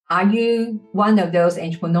Are you one of those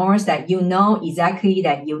entrepreneurs that you know exactly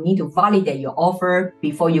that you need to validate your offer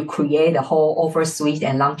before you create the whole offer suite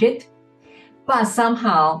and launch it? But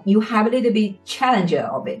somehow you have a little bit challenge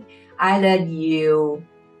of it. Either you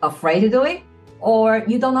afraid to do it or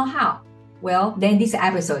you don't know how. Well, then this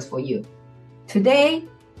episode is for you. Today,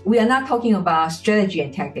 we are not talking about strategy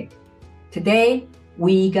and tactic. Today,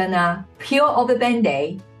 we're gonna peel off the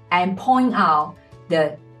band-aid and point out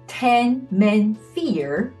the 10 main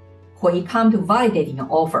fear when it comes to validating an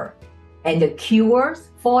offer and the keywords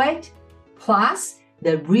for it, plus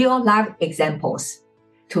the real life examples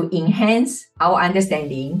to enhance our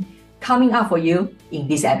understanding coming up for you in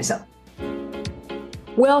this episode.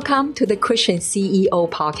 Welcome to the Christian CEO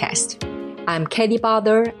podcast. I'm Katie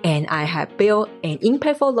Butler, and I have built an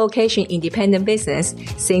impactful location-independent business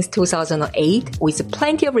since 2008 with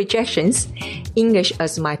plenty of rejections, English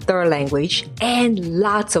as my third language, and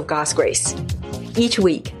lots of God's grace. Each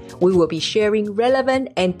week, we will be sharing relevant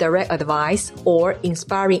and direct advice or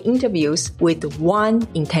inspiring interviews with one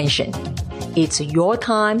intention. It's your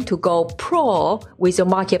time to go pro with your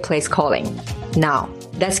marketplace calling. Now,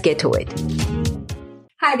 let's get to it.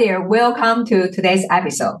 Hi there, welcome to today's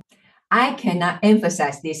episode. I cannot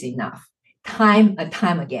emphasize this enough. Time and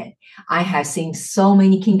time again, I have seen so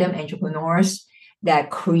many kingdom entrepreneurs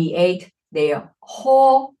that create their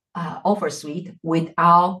whole offer suite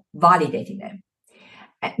without validating them.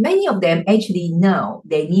 Many of them actually know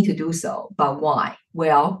they need to do so, but why?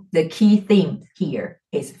 Well, the key theme here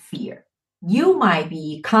is fear. You might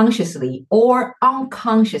be consciously or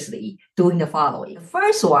unconsciously doing the following. The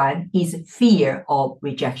first one is fear of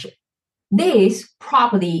rejection. This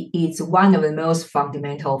probably is one of the most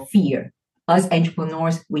fundamental fear as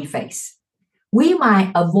entrepreneurs we face. We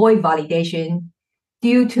might avoid validation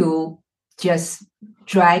due to just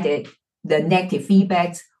dreaded the negative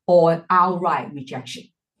feedbacks or outright rejection.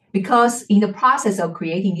 Because in the process of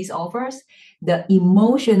creating these offers, the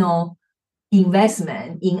emotional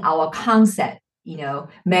investment in our concept,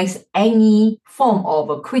 makes any form of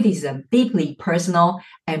a criticism deeply personal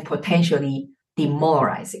and potentially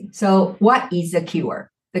demoralizing. So what is the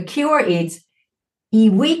cure? The cure is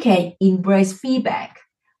if we can embrace feedback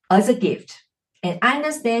as a gift and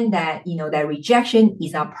understand that, that rejection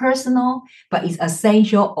is not personal, but it's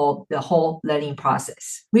essential of the whole learning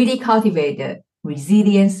process. Really cultivate the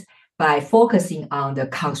resilience by focusing on the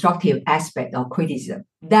constructive aspect of criticism.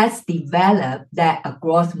 That's developed a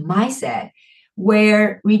growth mindset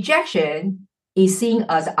where rejection is seen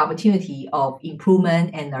as an opportunity of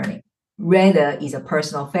improvement and learning, rather is a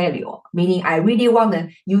personal failure. Meaning I really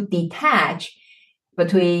want you detach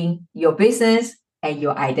between your business and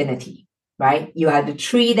your identity, right? You have to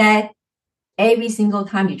treat that every single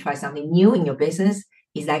time you try something new in your business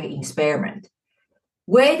is like an experiment.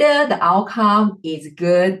 Whether the outcome is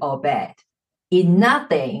good or bad, is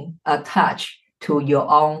nothing attached to your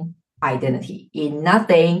own identity, is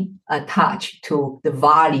nothing attached to the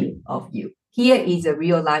value of you. Here is a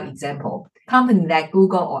real life example. Companies like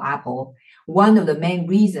Google or Apple, one of the main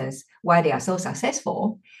reasons why they are so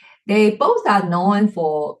successful, they both are known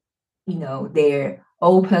for, their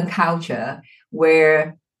open culture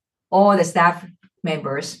where all the staff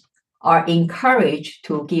members are encouraged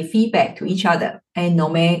to give feedback to each other and no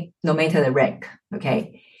matter the rank,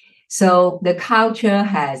 okay? So the culture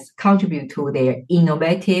has contributed to their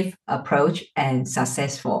innovative approach and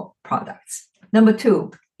successful products. Number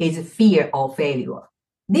 2 is fear of failure.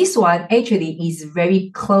 This one actually is very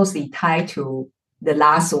closely tied to the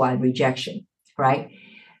last one, rejection, right?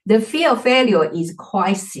 The fear of failure is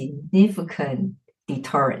quite significant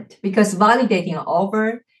deterrent because validating an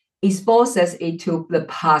offer exposes it to the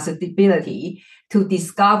possibility to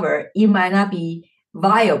discover it might not be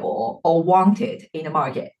viable or wanted in the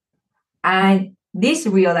market. And this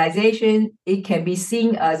realization, it can be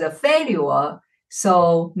seen as a failure.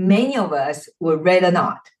 So many of us would rather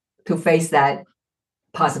not to face that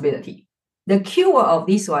possibility. The cure of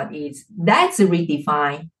this one is let's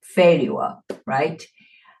redefine failure, right?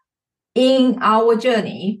 In our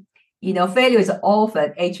journey, failure is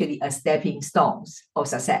often actually a stepping stone of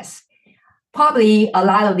success. Probably a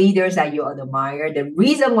lot of leaders that you admire, the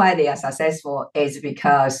reason why they are successful is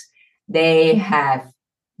because they have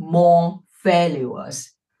more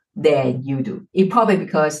failures than you do. It's probably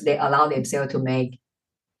because they allow themselves to make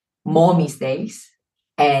more mistakes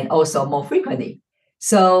and also more frequently.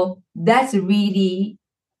 So that's really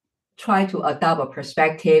try to adopt a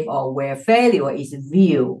perspective of where failure is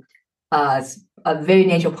viewed as a very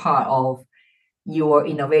natural part of your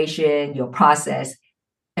innovation, your process,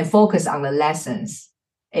 and focus on the lessons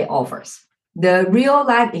it offers. The real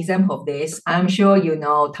life example of this, I'm sure you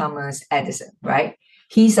know Thomas Edison, right?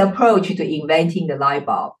 His approach to inventing the light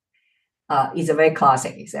bulb is a very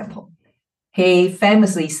classic example. He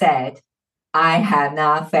famously said, "I have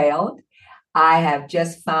not failed. I have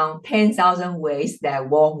just found 10,000 ways that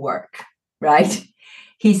won't work," right?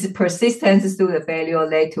 His persistence through the failure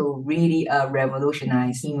led to really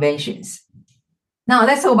revolutionized inventions. Now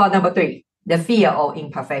let's talk about number 3, the fear of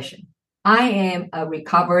imperfection. I am a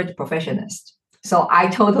recovered perfectionist, so I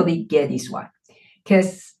totally get this one.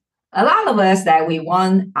 Because a lot of us that we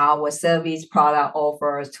want our service product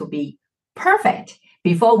offers to be perfect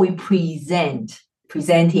before we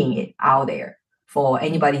presenting it out there for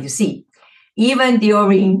anybody to see, even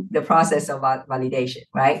during the process of validation,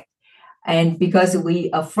 right? And because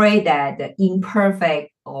we afraid that the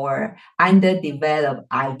imperfect or underdeveloped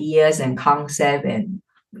ideas and concept and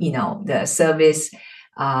the service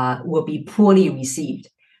will be poorly received.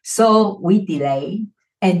 So we delay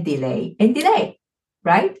and delay and delay,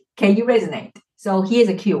 right? Can you resonate? So here's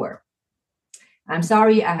a keyword. I'm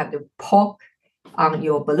sorry, I have to poke on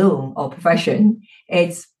your balloon of perfection.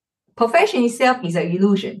 Perfection itself is an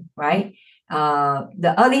illusion, right?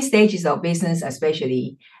 The early stages of business,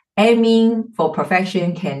 especially, aiming for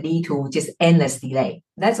perfection can lead to just endless delay.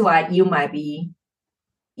 That's why you might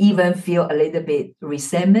even feel a little bit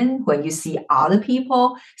resentment when you see other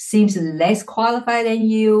people seems less qualified than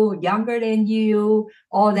you, younger than you,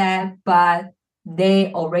 all that, but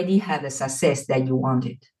they already have the success that you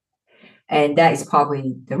wanted. And that is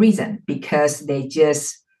probably the reason, because they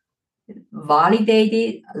just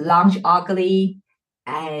validated, launch ugly,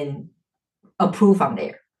 and approve from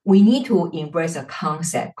there. We need to embrace a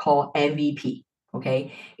concept called MVP,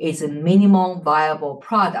 okay? It's a minimum viable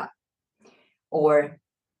product or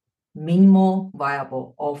minimal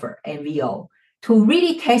viable offer, MVO, to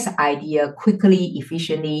really test the idea quickly,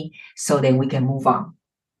 efficiently, so that we can move on,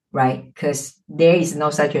 right? Because there is no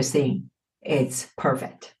such a thing. It's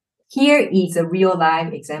perfect. Here is a real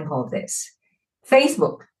life example of this.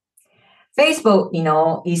 Facebook,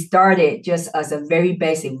 it started just as a very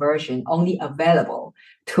basic version, only available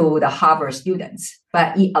to the Harvard students,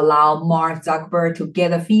 but it allowed Mark Zuckerberg to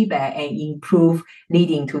gather feedback and improve,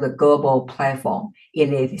 leading to the global platform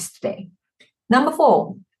it is today. Number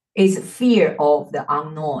 4 is fear of the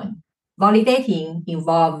unknown. Validating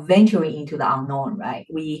involves venturing into the unknown, right?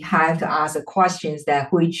 We have to ask the questions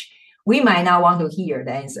that which we might not want to hear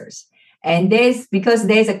the answers. And because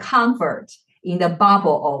there's a comfort in the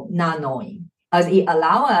bubble of not knowing, as it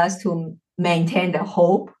allows us to maintain the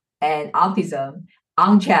hope and optimism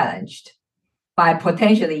unchallenged by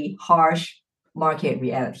potentially harsh market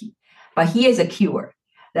reality. But here's a keyword.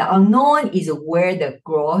 The unknown is where the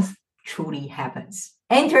growth truly happens.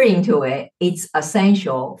 Enter into it, it's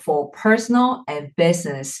essential for personal and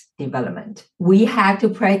business development. We have to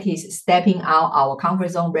practice stepping out our comfort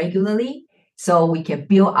zone regularly so we can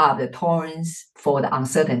build up the tolerance for the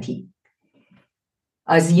uncertainty.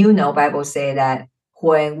 As you know, Bible says that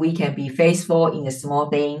when we can be faithful in a small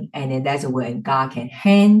thing, and then that's when God can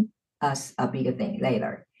hand us a bigger thing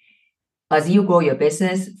later. As you grow your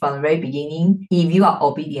business from the very beginning, if you are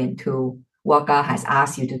obedient to what God has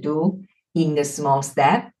asked you to do in the small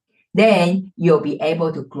step, then you'll be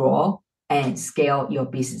able to grow and scale your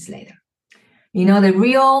business later. The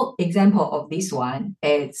real example of this one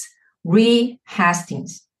is Reed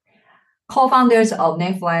Hastings, co-founders of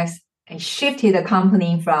Netflix, and shifted the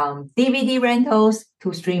company from DVD rentals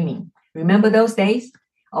to streaming. Remember those days?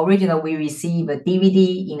 Originally, we received a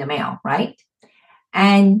DVD in the mail, right?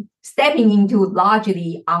 And stepping into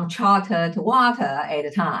largely uncharted water at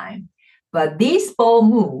the time. But this bold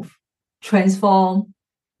move transformed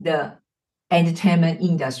the entertainment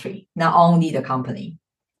industry, not only the company,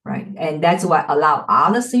 right? And that's what allowed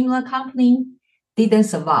other similar companies didn't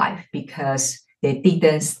survive, because they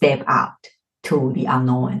didn't step out to the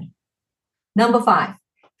unknown. Number 5,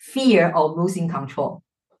 fear of losing control.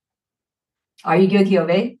 Are you guilty of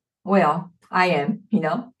it? Well, I am,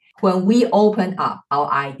 When we open up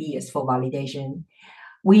our ideas for validation,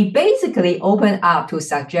 we basically open up to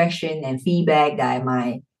suggestion and feedback that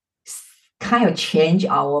might kind of change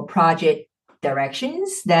our project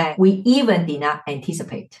directions that we even did not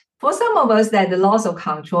anticipate. For some of us, that the loss of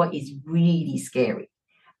control is really scary,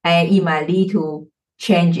 and it might lead to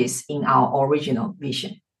changes in our original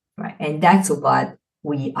vision, right? And that's what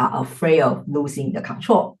we are afraid of, losing the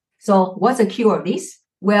control. So what's the cure of this?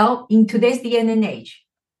 Well, in today's DNA and age,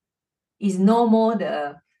 it's no more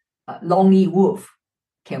the lonely wolf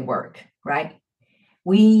can work, right?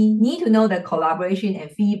 We need to know that collaboration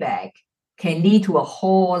and feedback can lead to a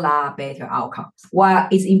whole lot better outcomes. While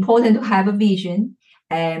it's important to have a vision,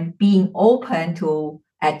 and being open to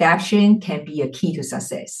adaptation can be a key to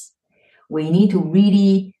success. we need to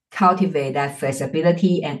really cultivate that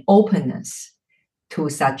flexibility and openness to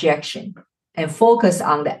suggestion and focus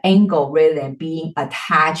on the angle rather than being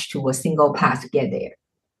attached to a single path to get there.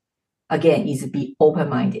 Again, is be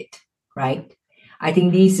open-minded, right? I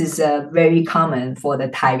think this is very common for the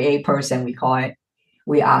type A person, we call it.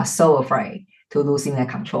 We are so afraid to losing that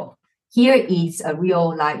control. Here is a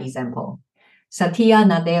real life example. Satya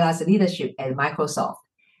Nadella's leadership at Microsoft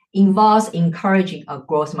involves encouraging a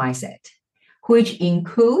growth mindset, which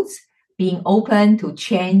includes being open to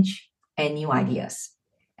change and new ideas,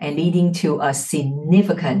 and leading to a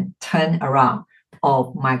significant turnaround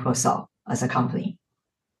of Microsoft as a company.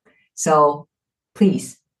 So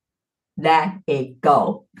please, let it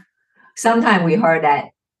go. Sometimes we heard that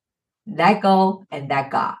let go and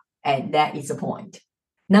let God, and that is the point.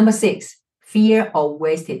 Number 6, fear of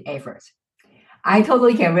wasted effort. I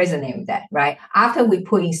totally can resonate with that, right? After we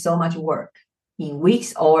put in so much work in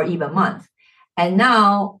weeks or even months, and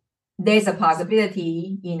now there's a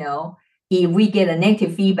possibility, if we get a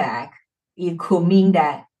negative feedback, it could mean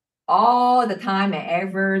that all the time and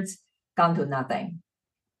efforts come to nothing.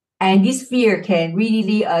 And this fear can really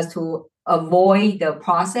lead us to avoid the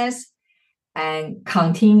process and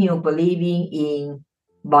continue believing in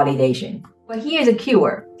validation. But here's a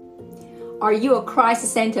keyword. Are you a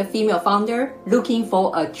Christ-centered female founder looking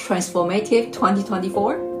for a transformative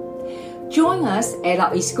 2024? Join us at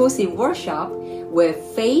our exclusive workshop where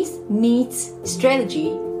faith meets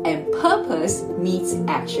strategy and purpose meets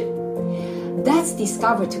action. Let's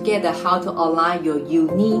discover together how to align your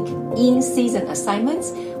unique in-season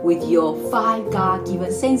assignments with your 5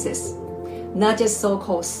 God-given senses, not just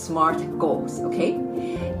so-called SMART goals, okay?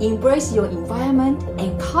 Embrace your environment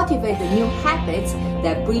and cultivate the new habits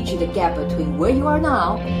that bridge the gap between where you are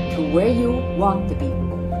now to where you want to be.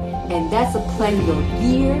 And that's a plan your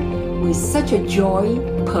year with such a joy,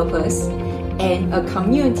 purpose, and a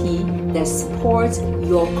community that supports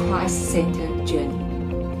your Christ-centered journey.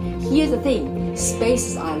 Here's the thing,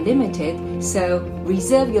 spaces are limited, so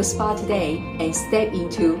reserve your spot today and step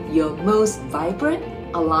into your most vibrant,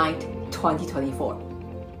 aligned 2024.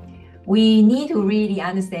 We need to really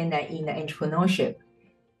understand that in the entrepreneurship,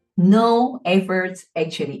 no effort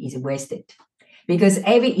actually is wasted, because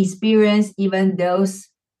every experience, even those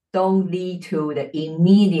don't lead to the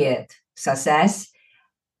immediate success,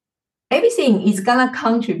 everything is gonna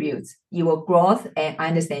contribute your growth and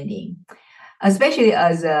understanding. Especially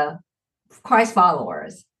as Christ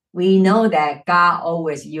followers, we know that God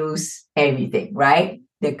always uses everything, right?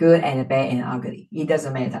 The good and the bad and the ugly. It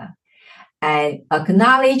doesn't matter. And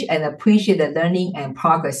acknowledge and appreciate the learning and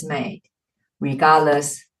progress made,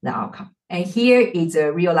 regardless the outcome. And here is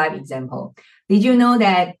a real life example. Did you know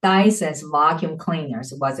that Dyson's vacuum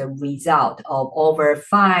cleaners was a result of over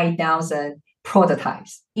 5,000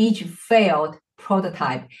 prototypes? Each failed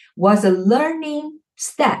prototype was a learning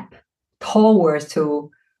step towards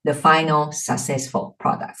to the final successful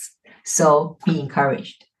products. So be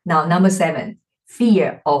encouraged. Now, number 7,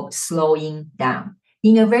 fear of slowing down.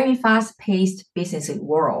 In a very fast-paced business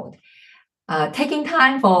world, taking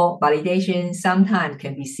time for validation sometimes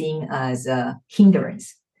can be seen as a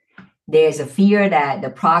hindrance. There's a fear that the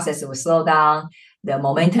process will slow down, the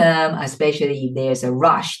momentum, especially if there's a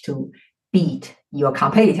rush to beat your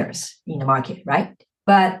competitors in the market, right?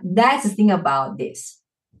 But that's the thing about this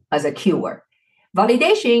as a keyword.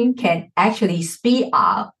 Validation can actually speed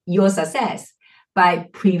up your success by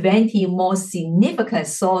preventing more significant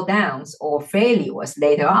slowdowns or failures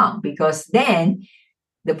later on, because then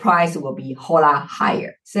the price will be a whole lot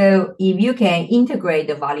higher. So if you can integrate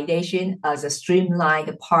the validation as a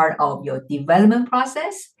streamlined part of your development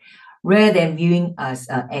process, rather than viewing as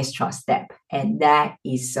an extra step, and that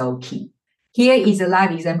is so key. Here is a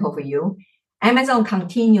live example for you. Amazon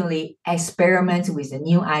continually experiments with the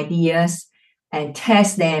new ideas and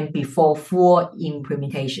test them before full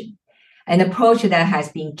implementation. An approach that has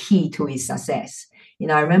been key to its success.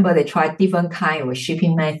 I remember they tried different kind of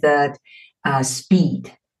shipping method,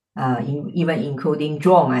 speed, even including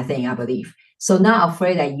drone, I believe. So not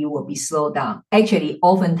afraid that you will be slowed down. Actually,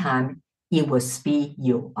 oftentimes, it will speed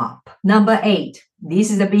you up. Number 8,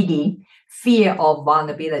 this is a biggie, fear of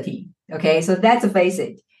vulnerability. Okay, so let's face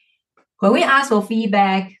it. When we ask for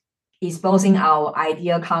feedback, exposing our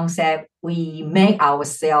ideal concept, we make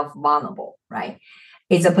ourselves vulnerable, right?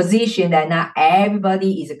 It's a position that not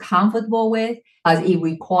everybody is comfortable with, as it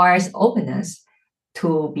requires openness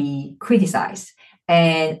to be criticized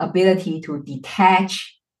and ability to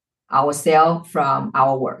detach ourselves from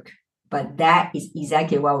our work. But that is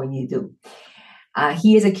exactly what we need to do.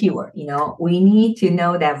 Here's a keyword. We need to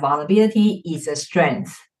know that vulnerability is a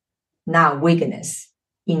strength, not weakness.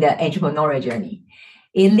 in the entrepreneurial journey.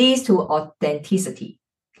 It leads to authenticity,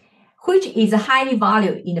 which is highly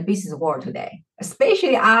valued in the business world today,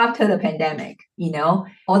 especially after the pandemic.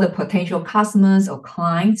 All the potential customers or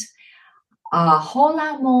clients are a whole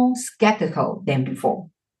lot more skeptical than before,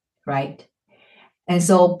 right? And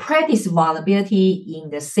so practice vulnerability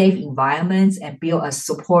in the safe environments and build a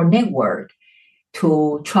support network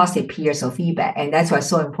to trusted peers or feedback. And that's why it's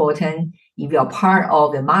so important. If you're part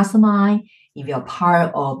of the mastermind, if you're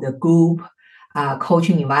part of the group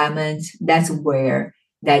coaching environment, that's where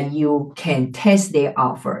that you can test their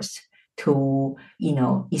out first to,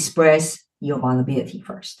 express your vulnerability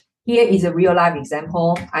first. Here is a real life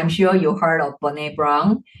example. I'm sure you heard of Brené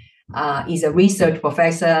Brown. Is a research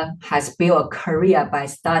professor, has built a career by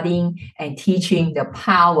studying and teaching the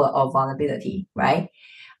power of vulnerability, right?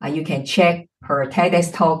 You can check her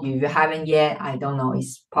TEDx talk if you haven't yet. I don't know.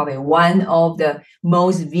 It's probably one of the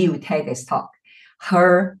most viewed TEDx talk.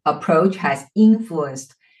 Her approach has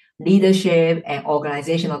influenced leadership and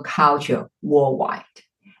organizational culture worldwide.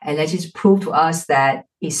 And that just proved to us that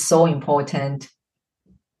it's so important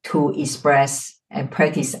to express and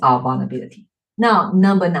practice our vulnerability. Now,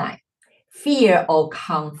 number 9, fear of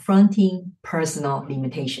confronting personal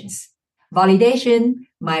limitations. Validation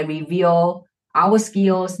might reveal our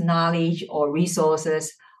skills, knowledge, or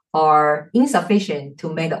resources are insufficient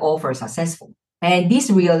to make the offer successful. And these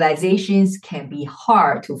realizations can be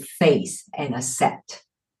hard to face and accept.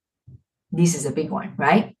 This is a big one,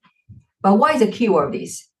 right? But what is the keyword of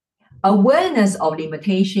this? Awareness of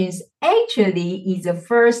limitations actually is the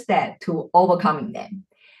first step to overcoming them.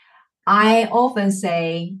 I often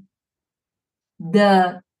say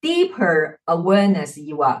the deeper awareness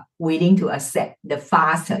you are willing to accept, the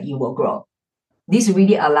faster you will grow. This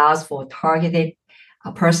really allows for targeted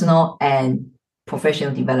personal and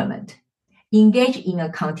professional development. Engage in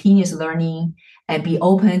a continuous learning and be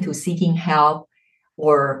open to seeking help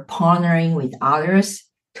or partnering with others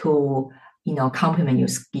to, complement your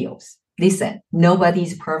skills. Listen,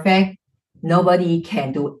 nobody's perfect. Nobody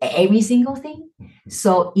can do every single thing.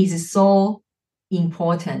 So it's so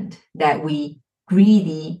important that we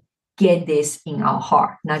really get this in our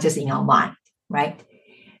heart, not just in our mind, right?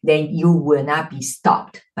 Then you will not be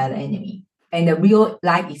stopped by the enemy. And the real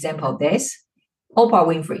life example of this, Oprah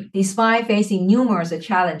Winfrey, despite facing numerous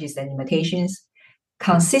challenges and limitations,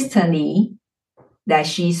 consistently that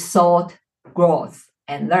she sought growth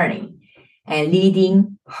and learning and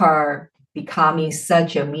leading her becoming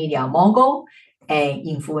such a media mogul and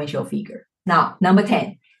influential figure. Now, number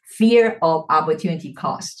 10, fear of opportunity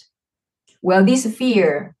cost. Well, this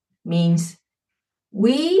fear means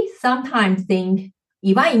we sometimes think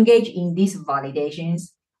if I engage in these validations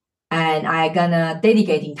and I'm gonna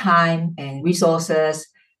dedicating time and resources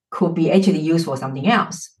could be actually used for something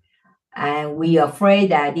else. And we are afraid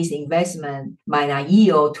that this investment might not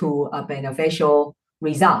yield to a beneficial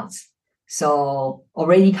results. So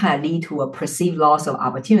already kind of lead to a perceived loss of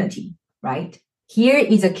opportunity, right? Here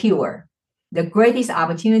is a keyword. The greatest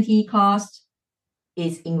opportunity cost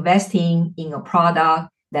is investing in a product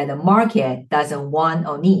that the market doesn't want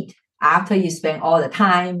or need. After you spend all the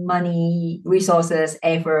time, money, resources,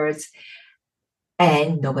 efforts,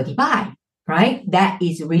 and nobody buy, right? That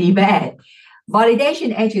is really bad.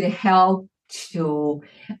 Validation actually helps to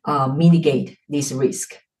mitigate this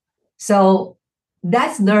risk. So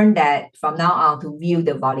let's learn that from now on to view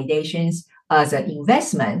the validations as an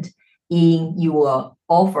investment in your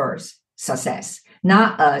offer's success,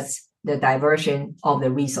 not as the diversion of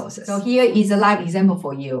the resources. So here is a live example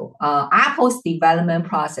for you. Apple's development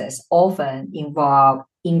process often involve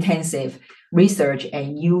intensive research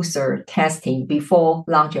and user testing before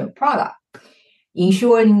launching a product,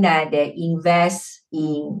 ensuring that they invest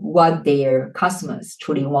in what their customers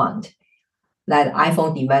truly want, like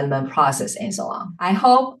iPhone development process and so on. I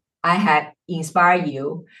hope I have inspired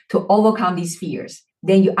you to overcome these fears.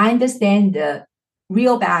 Then you understand the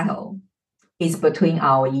real battle is between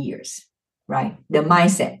our ears, right? The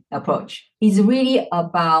mindset approach is really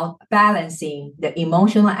about balancing the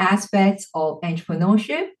emotional aspects of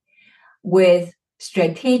entrepreneurship with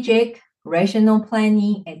strategic, rational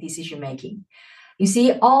planning and decision making. You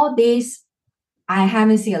see, all this, I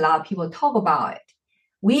haven't seen a lot of people talk about it.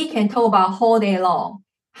 We can talk about whole day long,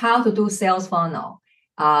 how to do sales funnel,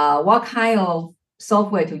 what kind of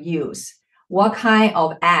software to use, what kind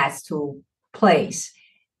of ads to place.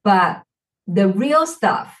 But the real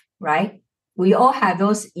stuff, right? We all have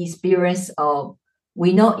those experience of,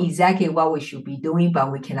 we know exactly what we should be doing,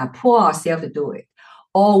 but we cannot pull ourselves to do it.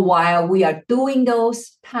 Or while we are doing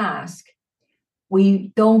those tasks,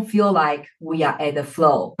 we don't feel like we are at the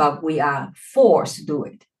flow, but we are forced to do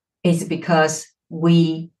it. It's because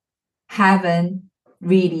we haven't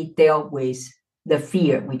really dealt with the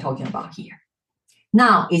fear we're talking about here.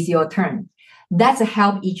 Now it's your turn. Let's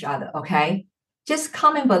help each other, okay? Just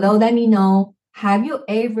comment below, let me know, have you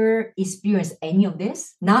ever experienced any of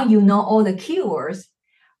this? Now you know all the keywords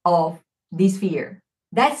of this fear.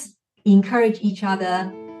 Let's encourage each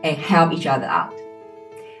other and help each other out.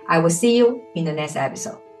 I will see you in the next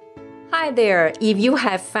episode. Hi there. If you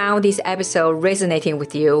have found this episode resonating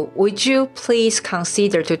with you, would you please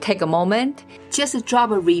consider to take a moment? Just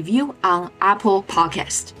drop a review on Apple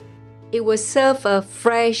Podcast. It will serve a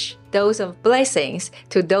fresh dose of blessings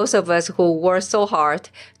to those of us who work so hard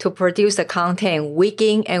to produce the content week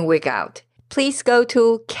in and week out. Please go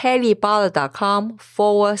to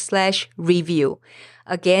kellybutler.com/review.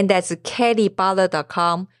 Again, that's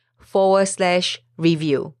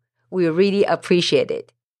kellybutler.com/review. We really appreciate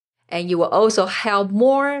it. And you will also help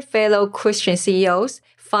more fellow Christian CEOs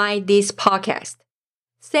find this podcast.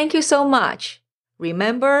 Thank you so much.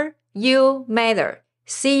 Remember, you matter.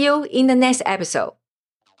 See you in the next episode.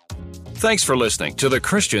 Thanks for listening to the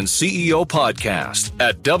Christian CEO Podcast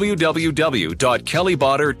at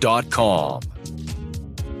www.kellybodder.com.